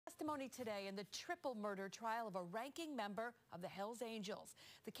testimony today in the triple murder trial of a ranking member of the Hells Angels.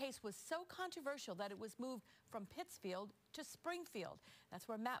 The case was so controversial that it was moved from Pittsfield to Springfield. That's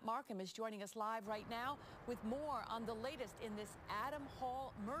where Matt Markham is joining us live right now with more on the latest in this Adam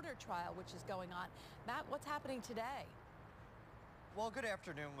Hall murder trial, which is going on. Matt, what's happening today? Well, good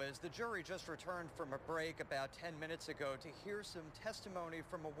afternoon, Liz. The jury just returned from a break about 10 minutes ago to hear some testimony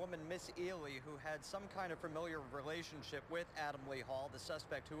from a woman, Miss Ely, who had some kind of familiar relationship with Adam Lee Hall, the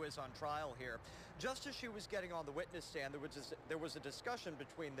suspect who is on trial here. Just as she was getting on the witness stand, there was a discussion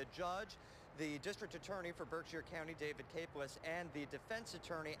between the judge, the district attorney for Berkshire County, David Capeless, and the defense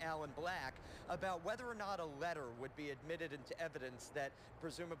attorney, Alan Black, about whether or not a letter would be admitted into evidence that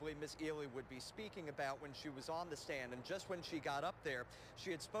presumably Miss Ely would be speaking about when she was on the stand. And just when she got up there, she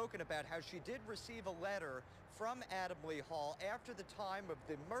had spoken about how she did receive a letter from Adam Lee Hall after the time of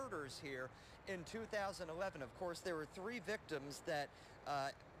the murders here in 2011. Of course, there were 3 victims that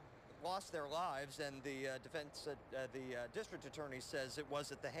lost their lives, and the district attorney says it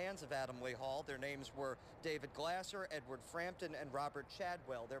was at the hands of Adam Lee Hall. Their names were David Glasser, Edward Frampton, and Robert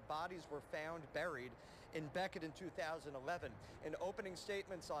Chadwell. Their bodies were found buried in Beckett in 2011. In opening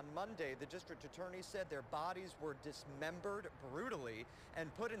statements on Monday, the district attorney said their bodies were dismembered brutally and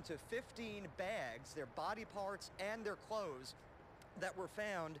put into 15 bags, their body parts and their clothes that were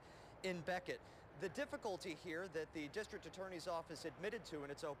found in Beckett. The difficulty here that the district attorney's office admitted to in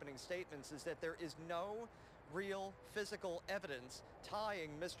its opening statements is that there is no real physical evidence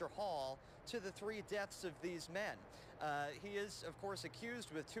tying Mr. Hall to the 3 deaths of these men. He is, of course,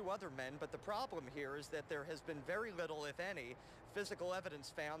 accused with 2 other men, but the problem here is that there has been very little, if any, physical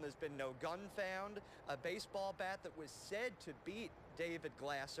evidence found. There's been no gun found. A baseball bat that was said to beat David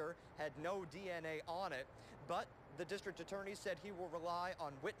Glasser had no DNA on it, but the district attorney said he will rely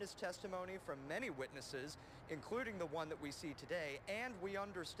on witness testimony from many witnesses, including the one that we see today, and we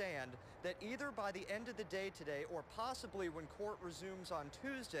understand that either by the end of the day today or possibly when court resumes on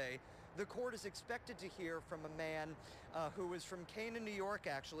Tuesday, the court is expected to hear from a man who is from Canaan, New York,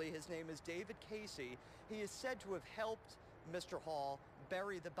 actually. His name is David Casey. He is said to have helped Mr. Hall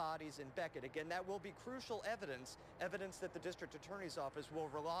bury the bodies in Beckett. Again, that will be crucial evidence that the district attorney's office will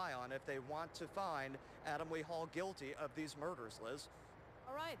rely on if they want to find Adam Lee Hall guilty of these murders, Liz.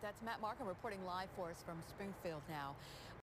 All right, that's Matt Markham reporting live for us from Springfield now.